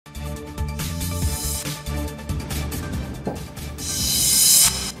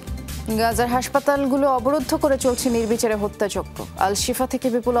গাজার হাসপাতালগুলো অবরুদ্ধ করে চলছে নির্বিচারে হত্যাযজ্ঞ। আল শিফা থেকে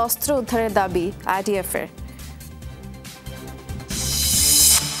বিপুল অস্ত্র উদ্ধারের দাবি আইডিএফের।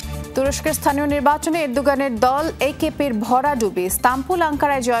 তুরস্কের স্থানীয় নির্বাচনে এরদোগানের দল একেপির ভরাডুবি। ইস্তাম্বুল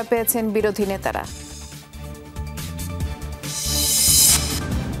আঙ্কারায় জয় পেয়েছেন বিরোধী নেতারা।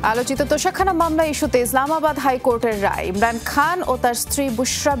 আলোচিত তোষাখানা মামলা ইস্যুতে ইসলামাবাদ হাইকোর্টের রায়। ইমরান খান ও তার স্ত্রী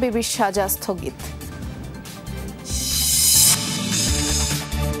বুশরা বিবির সাজা স্থগিত।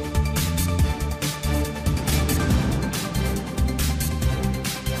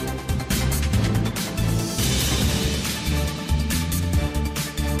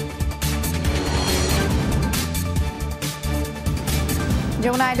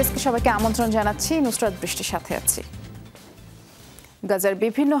 যমুনা আইডেস্কে সবাইকে আমন্ত্রণ জানাচ্ছি। নুসরাত বৃষ্টির সাথে আছি। গাজার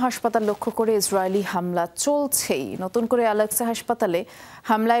বিভিন্ন হাসপাতাল লক্ষ্য করে ইসরায়েলি হামলা চলছেই। নতুন করে আল-আকসা হাসপাতালে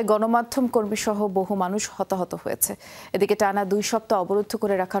হামলায় গণমাধ্যম কর্মী সহ বহু মানুষ হতাহত হয়েছে। এদিকে টানা 2 সপ্তাহ অবরুদ্ধ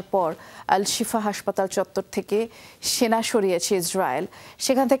করে রাখার পর আল শিফা হাসপাতাল চত্বর থেকে সেনা সরিয়েছে ইসরায়েল।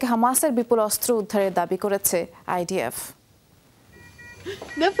 সেখান থেকে হামাসের বিপুল অস্ত্র উদ্ধারের দাবি করেছে আইডিএফ।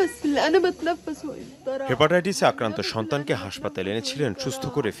 হেপাটাইটিসে আক্রান্ত সন্তানকে হাসপাতালে এনেছিলেন সুস্থ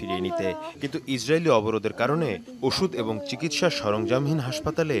করে ফিরিয়ে নিতে, কিন্তু ইসরায়েলি অবরোধের কারণে ওষুধ এবং চিকিৎসার সরঞ্জামহীন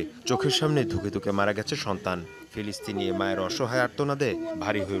হাসপাতালে চোখের সামনে ধুকে ধুকে মারা গেছে সন্তান। ফিলিস্তিনি মায়ের অসহায় আর্তনাদে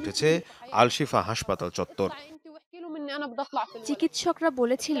ভারী হয়ে উঠেছে আল শিফা হাসপাতাল চত্বর। চিকিৎসকরা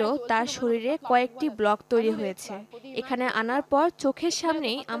বলেছিল তার শরীরে কয়েকটি ব্লক তৈরি হয়েছে। এখানে আনার পর চোখের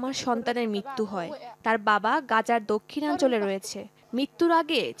সামনেই আমার সন্তানের মৃত্যু হয়। তার বাবা গাজার দক্ষিণাঞ্চলে রয়েছে। মৃত্যুর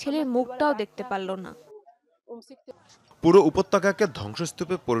আগে ছেলের মুখটাও দেখতে পারল না। পুরো উপত্যকাকে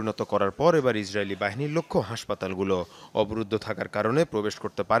ধ্বংসস্তূপে পরিণত করার পর এবার ইসরায়েলি বাহিনীর লক্ষ্য হাসপাতালগুলো। অবরুদ্ধ থাকার কারণে প্রবেশ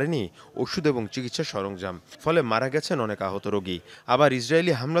করতে পারেনি ওষুধ এবং চিকিৎসা সরঞ্জাম, ফলে মারা গেছেন অনেক আহত রোগী। আবার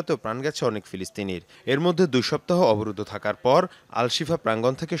ইসরায়েলি হামলাতেও প্রাণ গেছে অনেক ফিলিস্তিনির। এর মধ্যে 2 সপ্তাহ অবরুদ্ধ থাকার পর আল শিফা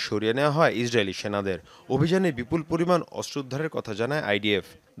প্রাঙ্গণ থেকে সরিয়ে নেওয়া হয় ইসরায়েলি সেনাদের। অভিযানে বিপুল পরিমাণ অস্ত্র উদ্ধারের কথা জানায় আইডিএফ।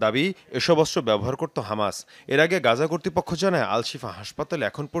 দাবি, এসব অস্ত্র ব্যবহার করত হামাস। এর আগে গাজা কর্তৃপক্ষ জানায় আল শিফা হাসপাতালে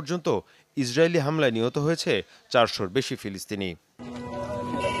এখন পর্যন্ত ইসরায়েলি হামলায় নিহত হয়েছে 400-র বেশি ফিলিস্তিনি।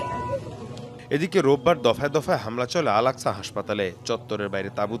 এদিকে রোববার দফায় দফায় হামলা চলে আল আকসা হাসপাতালে। চত্বরের বাইরে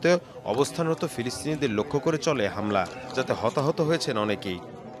তাঁবুতে অবস্থানরত ফিলিস্তিনিদের লক্ষ্য করে চলে হামলা, যাতে হতাহত হয়েছেন অনেকেই।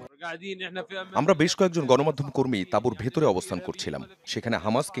 আমরা বেশ কয়েকজন গণমাধ্যম কর্মী তাঁবুর ভেতরে অবস্থান করছিলাম। সেখানে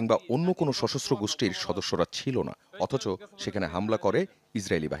হামাস কিংবা অন্য কোনো সশস্ত্র গোষ্ঠীর সদস্যরা ছিল না, অথচ সেখানে হামলা করে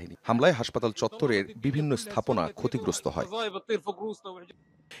ইসরায়েলি বাহিনী। হামলায় হাসপাতাল চত্বরের বিভিন্ন স্থাপনা ক্ষতিগ্রস্ত হয়।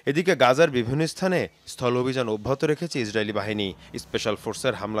 এদিকে গাজার বিভিন্ন স্থানে স্থল অভিযান অব্যাহত রেখেছে ইসরায়েলি বাহিনী। স্পেশাল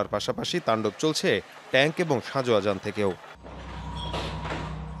ফোর্সের হামলার পাশাপাশি তাণ্ডব চলছে ট্যাঙ্ক এবং সাঁজোয়া যান থেকেও।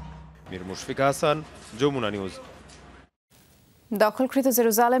 মীর মুশফিকা হাসান, যমুনা নিউজ। দখলকৃত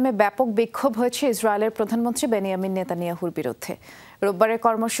জেরুজালেমে ব্যাপক বিক্ষোভ হয়েছে ইসরায়েলের প্রধানমন্ত্রী বেনিয়ামিন নেতানিয়াহুর বিরুদ্ধে। রোববারের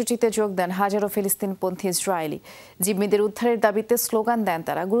কর্মসূচিতে যোগ দেন হাজারো ফিলিস্তিনপন্থী ইসরায়েলি। জিম্মিদের উদ্ধারের দাবিতে স্লোগান দেন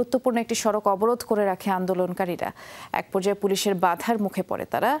তারা। গুরুত্বপূর্ণ একটি সড়ক অবরোধ করে রাখে আন্দোলনকারীরা। এক পর্যায়ে পুলিশের বাধার মুখে পড়ে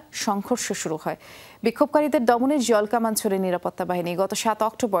তারা। সংঘর্ষ শুরু হয়। বিক্ষোভকারীদের দমনে জলকামান ছোড়ে নিরাপত্তা বাহিনী। গত 7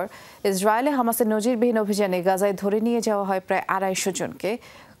 অক্টোবর ইসরায়েলে হামাসের নজিরবিহীন অভিযানে গাজায় ধরে নিয়ে যাওয়া হয় প্রায় 250 জনকে।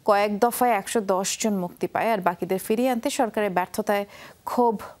 কয়েক দফায় 110 জন মুক্তি পায়, আর বাকিদের ফিরিয়ে আনতে সরকারের ব্যর্থতায়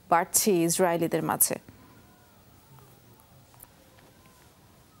ক্ষোভ বাড়ছে ইসরায়েলিদের মাঝে।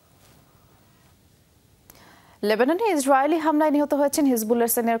 লেবাননে ইসরায়েলি হামলায় নিহত হয়েছেন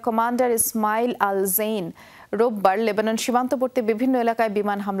হিজবুল্লাহর সিনিয়র কমান্ডার ইসমাইল আল জেইন। রোববার লেবানন সীমান্তবর্তী বিভিন্ন এলাকায়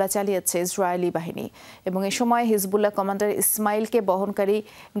বিমান হামলা চালিয়েছে ইসরায়েলি বাহিনী, এবং এ সময় হিজবুল্লাহ কমান্ডার ইসমাইলকে বহনকারী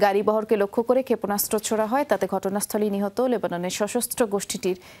গাড়িবহরকে লক্ষ্য করে ক্ষেপণাস্ত্র ছোড়া হয়। তাতে ঘটনাস্থলেই নিহত লেবাননের সশস্ত্র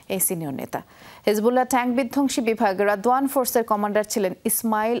গোষ্ঠীটির এই সিনিয়র নেতা। হিজবুল্লাহ ট্যাঙ্ক বিধ্বংসী বিভাগ রাদওয়ান ফোর্সের কমান্ডার ছিলেন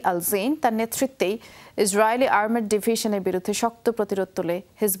ইসমাইল আল জেইন। তার নেতৃত্বেই ইসরায়েলি আর্মার্ড ডিভিশনের বিরুদ্ধে শক্ত প্রতিরোধ তোলে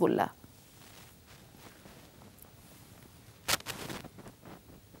হিজবুল্লাহ।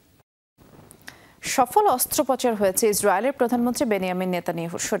 সফল অস্ত্রোপচার হয়েছে ইসরায়েলের প্রধানমন্ত্রী বেনিয়ামিন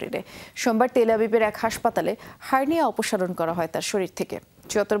নেতানিয়াহুর শরীরে। সোমবার তেল আবিবের এক হাসপাতালে হার্নিয়া অপসারণ করা হয় তার শরীর থেকে।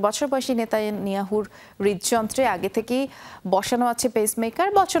 74 বছর বয়সী নেতানিয়াহুর হৃদযন্ত্রে আগে থেকেই বসানো আছে পেসমেকার।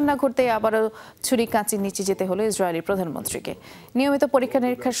 বছর না ঘুরতেই আবারও ছুরি কাঁচির নিচে যেতে হলো ইসরায়েলি প্রধানমন্ত্রীকে। নিয়মিত পরীক্ষা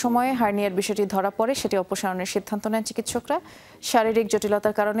নিরীক্ষার সময় হার্নিয়ার বিষয়টি ধরা পড়ে। সেটি অপসারণের সিদ্ধান্ত নেন চিকিৎসকরা। শারীরিক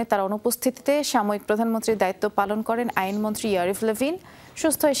জটিলতার কারণে তার অনুপস্থিতিতে সাময়িক প্রধানমন্ত্রীর দায়িত্ব পালন করেন আইনমন্ত্রী ইয়ারিফ লেভিন।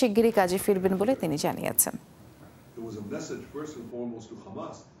 সুস্থ হয়ে শিগগিরই কাজে ফিরবেন বলে তিনি জানিয়েছেন।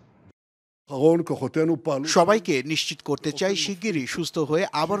 সবাইকে নিশ্চিত করতে চাই শিগগিরই সুস্থ হয়ে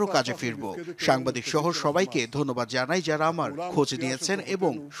আবারও কাজে ফিরব। সাংবাদিক সহ সবাইকে ধন্যবাদ জানাই যারা আমার খোঁজ নিয়েছেন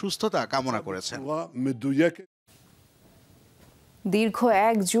এবং সুস্থতা কামনা করেছেন। দীর্ঘ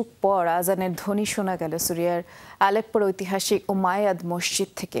এক যুগ পর আজানের ধ্বনি শোনা গেল সিরিয়ার আলেপ্পোর ঐতিহাসিক উমাইয়াদ মসজিদ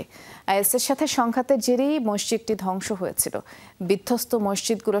থেকে। আইএসের সাথে সংঘাতের জেরেই মসজিদটি ধ্বংস হয়েছিল। বিধ্বস্ত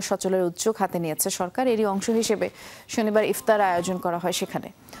মসজিদগুলো সচলের উদ্যোগ হাতে নিয়েছে সরকার। এরই অংশ হিসেবে শনিবার ইফতার আয়োজন করা হয় সেখানে।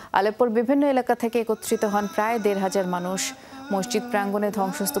 আলেপ্পোর বিভিন্ন এলাকা থেকে একত্রিত হন প্রায় ১৫০০ মানুষ। মসজিদ প্রাঙ্গণে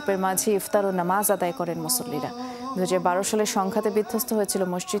ধ্বংসস্তূপের মাঝে ইফতার ও নামাজ আদায় করেন মুসল্লিরা। ২০১২ সালে সংঘাতে বিধ্বস্ত হয়েছিল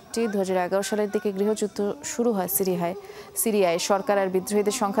মসজিদটি। ২০১১ সালের দিকে গৃহযুদ্ধ শুরু হয় সিরিয়ায়। সরকার আর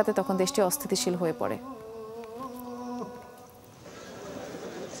বিদ্রোহীদের সংঘাতে তখন দেশটি অস্থিতিশীল হয়ে পড়ে।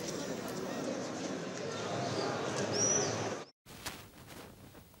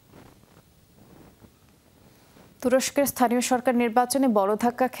 তুরস্কের স্থানীয় সরকার নির্বাচনে বড়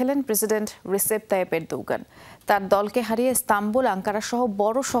ধাক্কা খেলেন প্রেসিডেন্ট রিসেপ তাইয়েপ এরদোগান। তার দলকে হারিয়ে ইস্তাম্বুল, আঙ্কারা সহ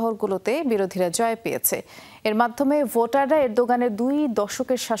বড় শহরগুলোতে বিরোধীরা জয় পেয়েছে। এর মাধ্যমে ভোটাররা এরদোগানের ২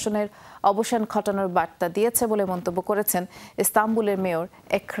 দশকের শাসনের অবসান ঘটানোর বার্তা দিয়েছে বলে মন্তব্য করেছেন ইস্তাম্বুলের মেয়র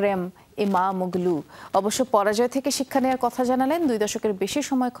এক্রেম ইমামোগলু। অবশ্য পরাজয় থেকে শিক্ষা নেওয়ার কথা জানালেন ২ দশকের বেশি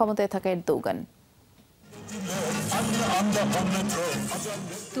সময় ক্ষমতায় থাকা এরদোগান।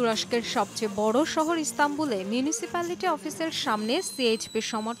 তুরস্কের সবচেয়ে বড় শহর ইস্তাম্বুলে মিউনিসিপ্যালিটি অফিসের সামনে সিএইচপি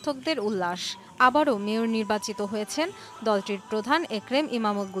সমর্থকদের উল্লাস। আবারও মেয়র নির্বাচিত হয়েছেন দলটির প্রধান এক্রেম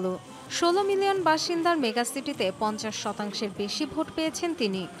ইমামোগলু। ১৬ মিলিয়ন বাসিন্দার মেগাসিটিতে ৫০% বেশি ভোট পেয়েছেন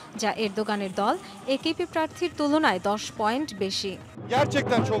তিনি, যা এরদোগানের দল একেপি প্রার্থীর তুলনায় ১০ পয়েন্ট বেশি।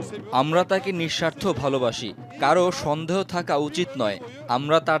 আমরা তাকে নিঃস্বার্থ ভালোবাসি, কারো সন্দেহ থাকা উচিত নয়।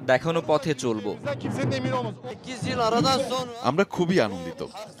 আমরা তার দেখানো পথে চলব। আমরা খুবই আনন্দিত।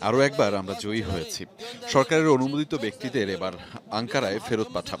 আরও একবার আমরা জয়ী হয়েছি। সরকারের অনুমোদিত ব্যক্তিদের এবার আঙ্কারায় ফেরত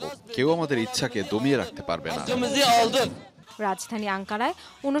পাঠাবো। কেউ আমাদের ইচ্ছাকে দমিয়ে রাখতে পারবে না। রাজধানী আঙ্কারায়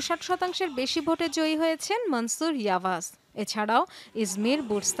 ৫৯% বেশি ভোটে জয়ী হয়েছেন মনসুর ইয়াভাস। এছাড়াও ইজমির,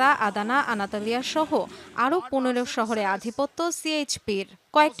 বুরসা, আদানা, আনাতালিয়া সহ আরও ১৫ শহরে আধিপত্য সিএইচপির।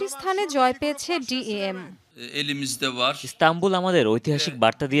 কয়েকটি স্থানে জয় পেয়েছে ডিএম। ইস্তাম্বুল আমাদের ঐতিহাসিক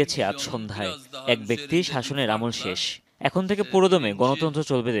বার্তা দিয়েছে আজ সন্ধ্যায়। এক ব্যক্তি শাসনের আমল শেষ। এখন থেকে পুরোদমে গণতন্ত্র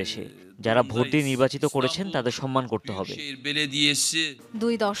চলবে দেশে। যারা ভোট দিয়ে নির্বাচিত করেছেন তাদের সম্মান করতে হবে।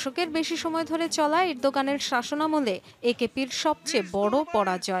 ২ দশকের বেশি সময় ধরে চলা এরদোগানের শাসনামলে একেপির সবচেয়ে বড়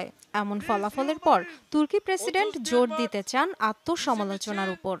পরাজয়। এমন ফলাফলের পর তুর্কি প্রেসিডেন্ট জোর দিতে চান আত্মসমালোচনার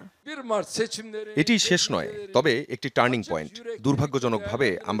উপর। এটি শেষ নয়, তবে একটি টার্নিং পয়েন্ট। দুর্ভাগ্যজনকভাবে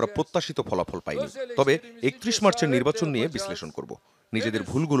আমরা প্রত্যাশিত ফলাফল পাইনি। তবে ৩১ মার্চের নির্বাচন নিয়ে বিশ্লেষণ করব। নিজেদের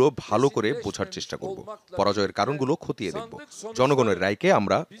ভুলগুলো ভালো করে বোঝার চেষ্টা করব। পরাজয়ের কারণগুলো খতিয়ে দেখব। জনগণের রায়কে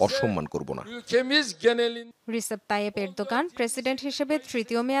আমরা অসম্মান করব না। রিসেপ তাইয়েপ এরদোগান প্রেসিডেন্ট হিসেবে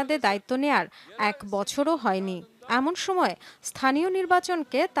 ৩য় মেয়াদে দায়িত্ব নেয়ার ১ বছরও হয়নি। এমন সময় স্থানীয়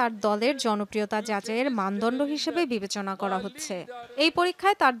নির্বাচনকে তার দলের জনপ্রিয়তা যাচাইয়ের মানদণ্ড হিসেবে বিবেচনা করা হচ্ছে। এই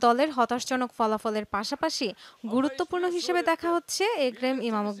পরীক্ষায় তার দলের হতাশজনক ফলাফলের পাশাপাশি গুরুত্বপূর্ণ হিসেবে দেখা হচ্ছে এক্রেম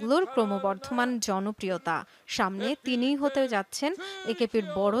ইমামোগলুর ক্রমবর্ধমান জনপ্রিয়তা। সামনে তিনিই হতে যাচ্ছেন একেপির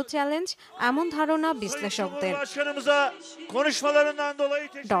বড় চ্যালেঞ্জ, এমন ধারণা বিশ্লেষকদের।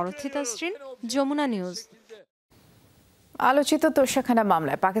 Dorothy Tasrin, Jamuna news. আলোচিত তোষাখানা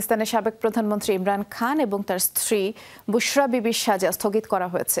মামলায় পাকিস্তানের সাবেক প্রধানমন্ত্রী ইমরান খান এবং তার স্ত্রী বুশরা বিবির সাজা স্থগিত করা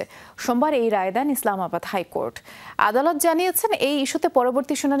হয়েছে। সোমবার এই রায় দেন ইসলামাবাদ হাইকোর্ট। আদালত জানিয়েছেন এই ইস্যুতে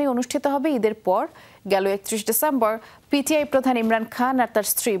পরবর্তী শুনানি অনুষ্ঠিত হবে ঈদের পর। গেল ৩১ ডিসেম্বর পিটিআই প্রধান ইমরান খান আর তার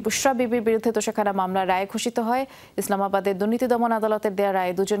স্ত্রী বুশরা বিবির বিরুদ্ধে তোষাখানা মামলার রায় ঘোষিত হয়। ইসলামাবাদের দুর্নীতি দমন আদালতের দেয়া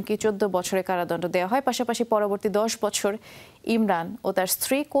রায়ে দুজনকে ১৪ বছরের কারাদণ্ড দেওয়া হয়। পাশাপাশি পরবর্তী ১০ বছর ইমরান ও তার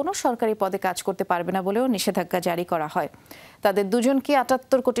স্ত্রী কোনো সরকারি পদে কাজ করতে পারবে না বলেও নিষেধাজ্ঞা জারি করা হয়। তাদের দুজনকে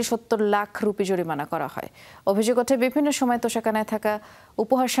 ৭৮,৭০,০০,০০০ রুপি জরিমানা করা হয়। অভিযোগ ওঠে বিভিন্ন সময় তোষাখানায় থাকা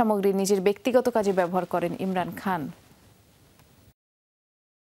উপহার সামগ্রী নিজের ব্যক্তিগত কাজে ব্যবহার করেন ইমরান খান।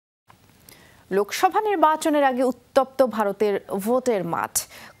 লোকসভা নির্বাচনের আগে উত্তপ্ত ভারতের ভোটের মাঠ।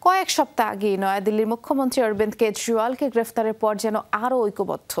 কয়েক সপ্তাহ আগে নয়াদিল্লির মুখ্যমন্ত্রী অরবিন্দ কেজরিওয়ালকে গ্রেফতারের পর যেন আরও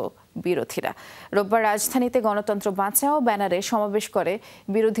ঐক্যবদ্ধ বিরোধীরা। রোববার রাজধানীতে গণতন্ত্র বাঁচাও ব্যানারে সমাবেশ করে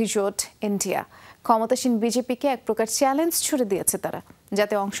বিরোধী জোট ইন্ডিয়া। ক্ষমতাসীন বিজেপিকে এক প্রকার চ্যালেঞ্জ ছুড়ে দিয়েছে তারা,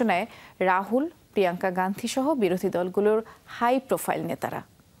 যাতে অংশ নেয় রাহুল, প্রিয়াঙ্কা গান্ধী সহ বিরোধী দলগুলোর হাই প্রোফাইল নেতারা।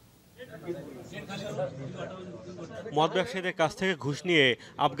 মদ ব্যবসায়ীদের কাছ থেকে ঘুষ নিয়ে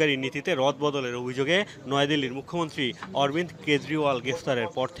আবগারি নীতিতে রদবদলের অভিযোগে নয়াদিল্লির মুখ্যমন্ত্রী অরবিন্দ কেজরিওয়াল গ্রেফতারের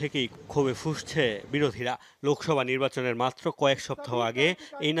পর থেকেই ক্ষোভে ফুঁসছে বিরোধীরা। লোকসভা নির্বাচনের মাত্র কয়েক সপ্তাহ আগে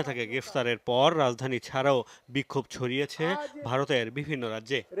এই নেতাকে গ্রেফতারের পর রাজধানী ছাড়াও বিক্ষোভ ছড়িয়েছে ভারতের বিভিন্ন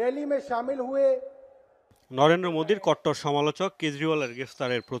রাজ্যে। নরেন্দ্র মোদীর কট্টর সমালোচক কেজরিওয়ালের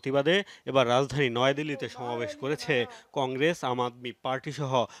গ্রেফতারের প্রতিবাদে এবার রাজধানী নয়াদিল্লিতে সমাবেশ করেছে কংগ্রেস, আম আদমি পার্টি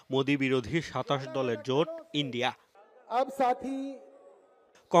সহ মোদী বিরোধী ২৭ দলের জোট ইন্ডিয়া।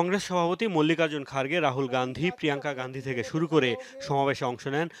 কংগ্রেস সভাপতি মল্লিকার্জুন খার্গে, রাহুল গান্ধী, প্রিয়াঙ্কা গান্ধী থেকে শুরু করে সমাবেশে অংশ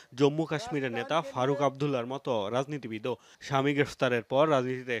নেন জম্মু কাশ্মীরের নেতা ফারুক আবদুল্লার মতো রাজনীতিবিদও। স্বামী গ্রেফতারের পর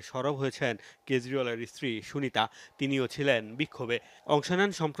রাজনীতিতে সরব হয়েছেন কেজরিওয়ালের স্ত্রী সুনিতা, তিনিও ছিলেন বিক্ষোভে। অংশ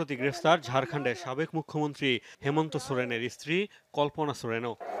নেন সম্প্রতি গ্রেফতার ঝাড়খণ্ডের সাবেক মুখ্যমন্ত্রী হেমন্ত সোরেনের স্ত্রী কল্পনা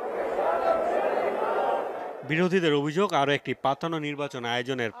সোরেনও। বিরোধীদের অভিযোগ, আরও একটি পাতানো নির্বাচন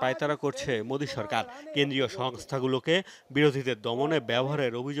আয়োজনের পায়তারা করছে মোদী সরকার। কেন্দ্রীয় সংস্থাগুলোকে বিরোধীদের দমনে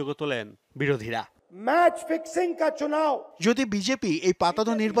ব্যবহারের অভিযোগও তোলেন বিরোধীরা। যদি বিজেপি এই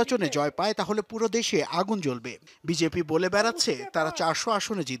পাতানো নির্বাচনে জয় পায় তাহলে পুরো দেশে আগুন জ্বলবে। বিজেপি বলে বেড়াচ্ছে তারা 400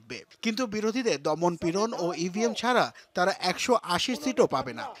 আসনে জিতবে, কিন্তু বিরোধীদের দমন পীড়ন ও ইভিএম ছাড়া তারা 180 সিটও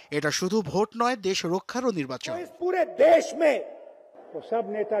পাবে না। এটা শুধু ভোট নয়, দেশ রক্ষারও নির্বাচন।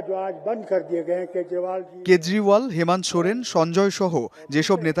 কেজরিওয়াল, হেমন্ত সোরেন, সঞ্জয় সহ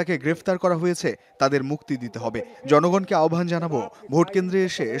যেসব নেতাকে গ্রেফতার করা হয়েছে তাদের মুক্তি দিতে হবে। জনগণকে আহ্বান জানাবো, ভোট কেন্দ্রে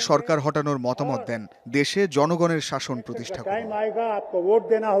এসে সরকার হটানোর মতামত দেন, দেশে জনগণের শাসন প্রতিষ্ঠা করুন।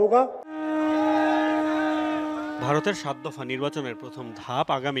 ভারতের 7 দফা নির্বাচনের প্রথম ধাপ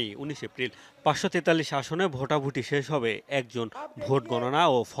আগামী 19 এপ্রিল। 543 আসনে ভোটাভুটি শেষ হবে 1 জুন। ভোট গণনা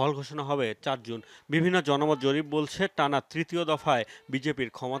ও ফল ঘোষণা হবে 4 জুন। বিভিন্ন জনমত জরিপ বলছে টানা তৃতীয় দফায় বিজেপির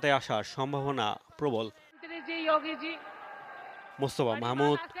ক্ষমতায় আসার সম্ভাবনা প্রবল। মোস্তফা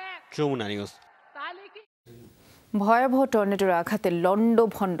মাহমুদ, যমুনা নিউজ। ভয়াবহ টর্নেডোর আঘাতে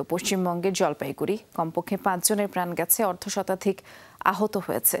লন্ডভন্ড পশ্চিমবঙ্গের জলপাইগুড়ি। কমপক্ষে 5 জনের প্রাণ গেছে, অর্ধ শতাধিক আহত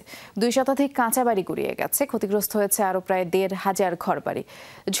হয়েছে, 2 শতাধিক কাঁচা বাড়ি গুড়িয়ে গেছে, ক্ষতিগ্রস্ত হয়েছে আরও প্রায় 1,500 ঘরবাড়ি।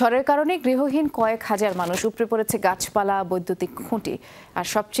 ঝড়ের কারণে গৃহহীন কয়েক হাজার মানুষ, উপড়ে পড়েছে গাছপালা, বৈদ্যুতিক খুঁটি, আর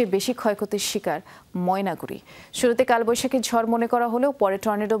সবচেয়ে বেশি ক্ষয়ক্ষতির শিকার ময়নাগুড়ি। শুরুতে কালবৈশাখী ঝড় মনে করা হলেও পরে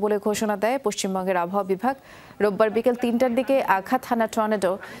টর্নেডো বলে ঘোষণা দেয় পশ্চিমবঙ্গের আবহাওয়া বিভাগ। রোববার বিকেল 3টার দিকে আঘাত হানা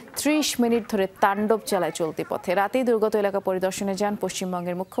টর্নেডো 30 মিনিট ধরে তাণ্ডব চালায় চলতি পথে। রাতেই দুর্গত এলাকা পরিদর্শনে যান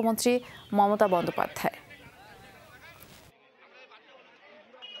পশ্চিমবঙ্গের মুখ্যমন্ত্রী মমতা বন্দ্যোপাধ্যায়।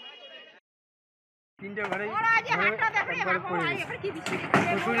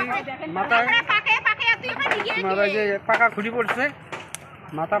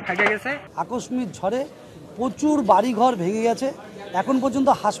 আকস্মিক ঝড়ে প্রচুর বাড়িঘর ভেঙে গেছে। এখন পর্যন্ত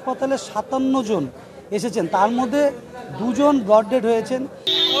হাসপাতালে 57 জন এসেছেন, তার মধ্যে 2 জন ব্লড ডেড হয়েছেন।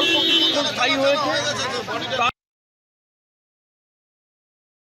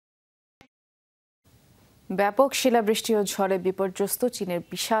 ব্যাপক শিলাবৃষ্টি ও ঝড়ে বিপর্যস্ত চীনের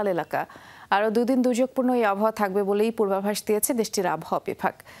বিশাল এলাকা। আরও 2 দিন দুর্যোগপূর্ণ এই আবহাওয়া থাকবে বলেই পূর্বাভাস দিয়েছে দেশটির আবহাওয়া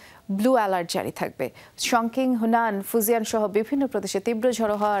বিভাগ। ব্লু অ্যালার্ট জারি থাকবে। শংকিং, হুনান, ফুজিয়ান সহ বিভিন্ন প্রদেশে তীব্র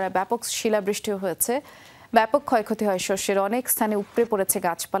ঝড়ো হওয়া আর ব্যাপক শিলাবৃষ্টিও হয়েছে। ব্যাপক ক্ষয়ক্ষতি হয় শস্যের, অনেক স্থানে উপড়ে পড়েছে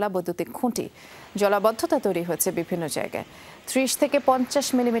গাছপালা, বৈদ্যুতিক খুঁটি, জলাবদ্ধতা তৈরি হয়েছে বিভিন্ন জায়গায়। 30 থেকে 50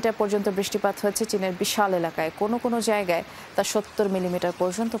 মিলিমিটার পর্যন্ত বৃষ্টিপাত হয়েছে চীনের বিশাল এলাকায়। কোনো কোনো জায়গায় তা 70 মিলিমিটার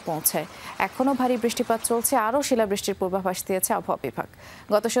পর্যন্ত পৌঁছায়। এখনও ভারী বৃষ্টিপাত চলছে, আরও শিলাবৃষ্টির পূর্বাভাস দিয়েছে আবহাওয়া বিভাগ।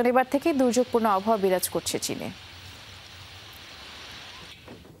 গত শনিবার থেকেই দুর্যোগপূর্ণ আবহাওয়া বিরাজ করছে চীনে।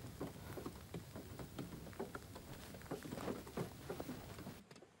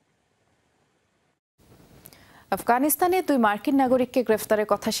 আফগানিস্তানে 2 মার্কিন নাগরিককে গ্রেফতারের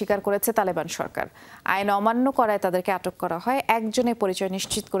কথা স্বীকার করেছে তালেবান সরকার। আইন অমান্য করায় তাদেরকে আটক করা হয়। একজনের পরিচয়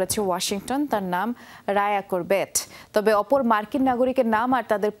নিশ্চিত করেছে ওয়াশিংটন, তার নাম রায়া করবেট। তবে অপর মার্কিন নাগরিকের নাম আর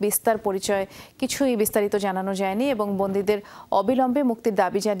তাদের পরিচয় কিছুই বিস্তারিত জানানো যায়নি এবং বন্দীদের অবিলম্বে মুক্তির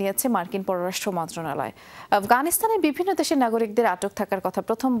দাবি জানিয়েছে মার্কিন পররাষ্ট্র মন্ত্রণালয়। আফগানিস্তানের বিভিন্ন দেশের নাগরিকদের আটক থাকার কথা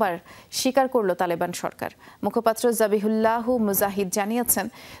প্রথমবার স্বীকার করল তালেবান সরকার। মুখপাত্র জাবিহুল্লাহ মুজাহিদ জানিয়েছেন,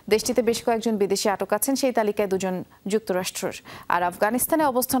 দেশটিতে বেশ কয়েকজন বিদেশি আটক আছেন, সেই তালিকায় 2 জন যুক্তরাষ্ট্রের। আর আফগানিস্তানে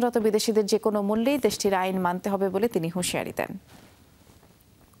অবস্থানরত বিদেশিদের যে কোনো মূল্যেই দেশটির আইন মানতে হবে বলে তিনি হুঁশিয়ারি দেন।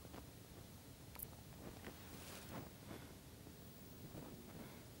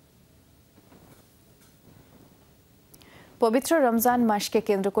 পবিত্র রমজান মাসকে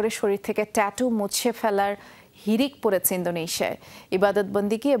কেন্দ্র করে শরীর থেকে ট্যাটু মুছে ফেলার হিড়িক পড়েছে ইন্দোনেশিয়ায়। ইবাদত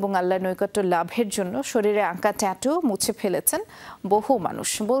বন্দিগি এবং আল্লাহর নৈকট্য লাভের জন্য শরীরে আঁকা ট্যাটু মুছে ফেলেছেন বহু মানুষ।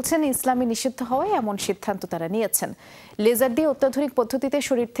 বলছেন, ইসলামে নিষিদ্ধ হওয়ায় এমন সিদ্ধান্ত তারা নিয়েছেন। লেজার দিয়ে অত্যাধুনিক পদ্ধতিতে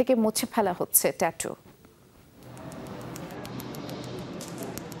শরীর থেকে মুছে ফেলা হচ্ছে ট্যাটু।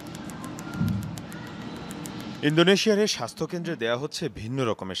 ইন্দোনেশিয়ার স্বাস্থ্যকেন্দ্রে দেয়া হচ্ছে ভিন্ন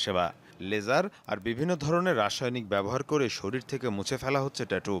রকমের সেবা। লেজার আর বিভিন্ন ধরনের রাসায়নিক ব্যবহার করে শরীর থেকে মুছে ফেলা হচ্ছে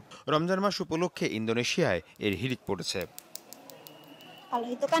ট্যাটু। রমজান মাস উপলক্ষে ইন্দোনেশিয়ায় এর হিড়িক পড়েছে।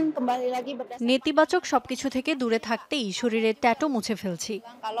 নেতিবাচক সবকিছু থেকে দূরে থাকতেই শরীরের ট্যাটু মুছে ফেলছি।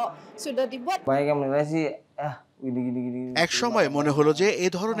 এক সময় মনে হলো যে এ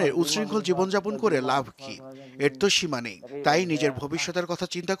ধরনের উচ্ছৃঙ্খল জীবনযাপন করে লাভ কি, এর তো সীমা নেই। তাই নিজের ভবিষ্যতের কথা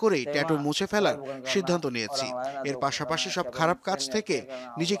চিন্তা করেই ট্যাটু মুছে ফেলার সিদ্ধান্ত নিয়েছি। এর পাশাপাশি সব খারাপ কাজ থেকে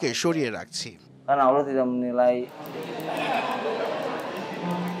নিজেকে সরিয়ে রাখছি।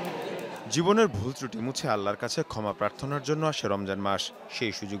 জীবনের ভুল ত্রুটি মুছে আল্লাহর কাছে ক্ষমা প্রার্থনার জন্য আসে রমজান মাস।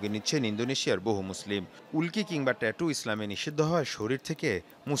 সেই সুযোগে নিচ্ছেন ইন্দোনেশিয়ার বহু মুসলিম। উল্কি কিংবা ট্যাটু ইসলামে নিষিদ্ধ হয় শরীর থেকে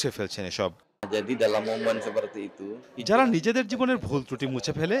মুছে ফেলছেন এসব। যারা নিজেদের জীবনের ভুল ত্রুটি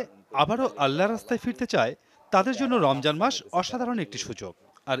মুছে ফেলে আবারও আল্লাহর রাস্তায় ফিরতে চায়, তাদের জন্য রমজান মাস অসাধারণ একটি সুযোগ।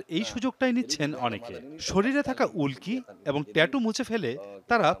 আর এই সুযোগটাই নিচ্ছেন অনেকে। শরীরে থাকা উল্কি এবং ট্যাটু মুছে ফেলে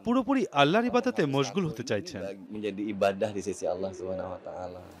তারা পুরোপুরি আল্লাহর ইবাদতে মশগুল হতে চাইছেন।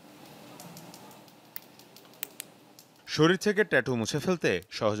 শরীর থেকে ট্যাটু মুছে ফেলতে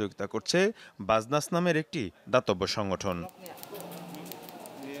সহযোগিতা করছে বাজনাস নামের একটি দাতব্য সংগঠন।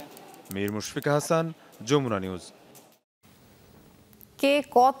 মীর মুশফিকা হাসান, যমুনা নিউজ। কে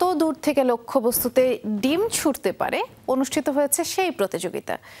কত দূর থেকে লক্ষ্যবস্তুতে ডিম ছুটতে পারে অনুষ্ঠিত হয়েছে সেই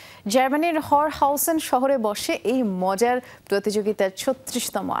প্রতিযোগিতা। জার্মানির হরহাউসেন শহরে বসে এই মজার প্রতিযোগিতার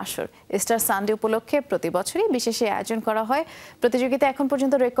 36তম আসর। ইস্টার সানডে উপলক্ষে প্রতি বছরই বিশেষ আয়োজন করা হয়। প্রতিযোগিতা এখন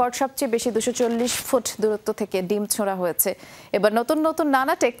পর্যন্ত রেকর্ড সবচেয়ে বেশি 240 ফুট দূরত্ব থেকে ডিম ছোঁড়া হয়েছে। এবার নতুন নতুন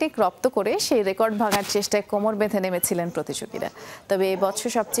নানা টেকনিক রপ্ত করে সেই রেকর্ড ভাঙার চেষ্টায় কোমর বেঁধে নেমেছিলেন প্রতিযোগীরা। তবে এই বছর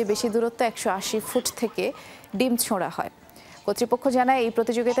সবচেয়ে বেশি দূরত্ব 180 ফুট থেকে ডিম ছোঁড়া হয়। কর্তৃপক্ষ জানায় এই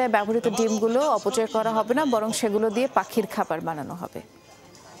প্রতিযোগিতায় ব্যবহৃত ডিমগুলো অপচয় করা হবে না, বরং সেগুলো দিয়ে পাখির খাবার বানানো হবে।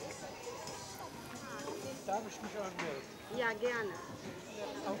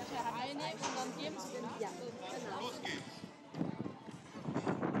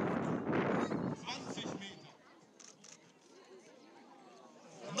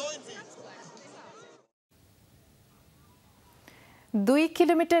 দুই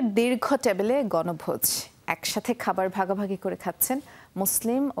কিলোমিটার দীর্ঘ টেবিলে গণভোজ। একসাথে খাবার ভাগাভাগি করে খাচ্ছেন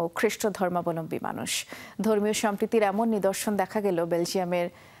মুসলিম ও খ্রিস্ট ধর্মাবলম্বী মানুষ। ধর্মীয় সম্প্রীতির এমন নিদর্শন দেখা গেল বেলজিয়ামের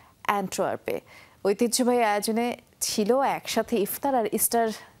অ্যান্টওয়ার্পে। ঐতিহ্যবাহী আয়োজনে ছিল একসাথে ইফতার আর ইস্টার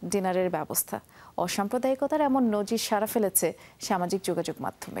ডিনারের ব্যবস্থা। অসাম্প্রদায়িকতার এমন নজির সাড়া ফেলেছে সামাজিক যোগাযোগ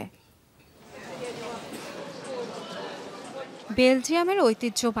মাধ্যমে। বেলজিয়ামের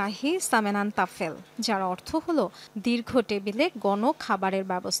ঐতিহ্যবাহী সামেনান তাফেল, যার অর্থ হলো দীর্ঘ টেবিলে গণ খাবারের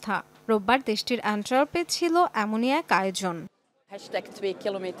ব্যবস্থা। রোববার দেশটির অ্যান্টওয়ার্পে ছিল এমনই এক আয়োজন।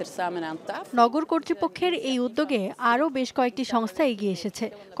 নগর কর্তৃপক্ষের এই উদ্যোগে আরও বেশ কয়েকটি সংস্থা এগিয়ে এসেছে।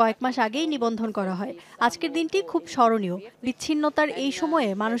 কয়েক মাস আগেই নিবন্ধন করা হয়। আজকের দিনটি খুব স্মরণীয়। বিচ্ছিন্নতার এই সময়ে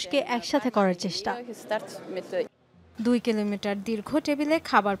মানুষকে একসাথে করার চেষ্টা। 2 কিলোমিটার দীর্ঘ টেবিলে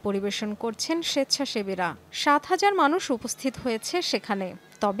খাবার পরিবেশন করছেন স্বেচ্ছাসেবীরা। 7,000 মানুষ উপস্থিত হয়েছে সেখানে।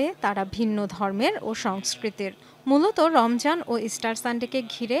 তবে তারা ভিন্ন ধর্মের ও সংস্কৃতির। মূলত রমজান ও ইস্টার সানডেকে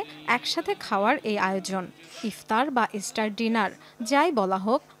ঘিরে একসাথে খাওয়ার এই আয়োজন। ইফতার বা ইস্টার ডিনার যাই বলা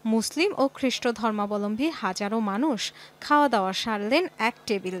হোক, মুসলিম ও খ্রিস্ট ধর্মাবলম্বী হাজারো মানুষ খাওয়া দাওয়া সারলেন এক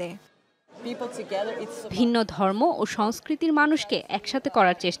টেবিলে। ভিন্ন ধর্ম ও সংস্কৃতির মানুষকে একসাথে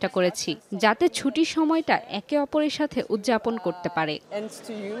করার চেষ্টা করেছি, যাতে ছুটির সময়টা একে অপরের সাথে উদযাপন করতে পারে।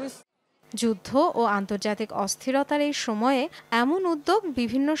 যুদ্ধ ও আন্তর্জাতিক অস্থিরতার এই সময়ে এমন উদ্যোগ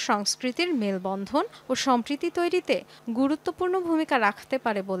বিভিন্ন সংস্কৃতির মেলবন্ধন ও সম্প্রীতি তৈরিতে গুরুত্বপূর্ণ ভূমিকা রাখতে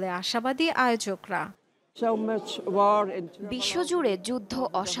পারে বলে আশাবাদী আয়োজকরা। বিশ্বজুড়ে যুদ্ধ,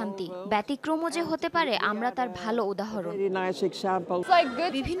 অশান্তি, ব্যতিক্রম যে হতে পারে আমরা তার ভালো উদাহরণ।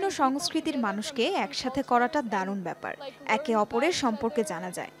 বিভিন্ন সংস্কৃতির মানুষকে একসাথে করাটা দারুণ ব্যাপার। একে অপরের সম্পর্কে জানা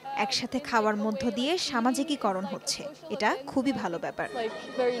যায়, একসাথে খাওয়ার মধ্য দিয়ে সামাজিকীকরণ হচ্ছে। এটা খুবই ভালো ব্যাপার।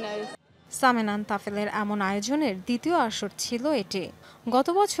 সামেনান তাফেলের এমন আয়োজনের দ্বিতীয় আসর ছিল এটি। গত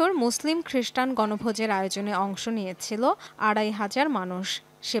বছর মুসলিম খ্রিস্টান গণভোজের আয়োজনে অংশ নিয়েছিল 2,500 মানুষ।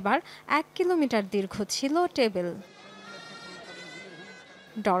 সেবার 1 কিলোমিটার দীর্ঘ ছিল table.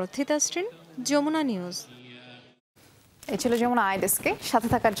 Dorothy Tasrin, Jamuna news. এই ছিল যমুনা আই ডেস্কে। সাথে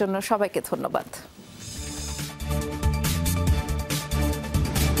থাকার জন্য সবাইকে ধন্যবাদ।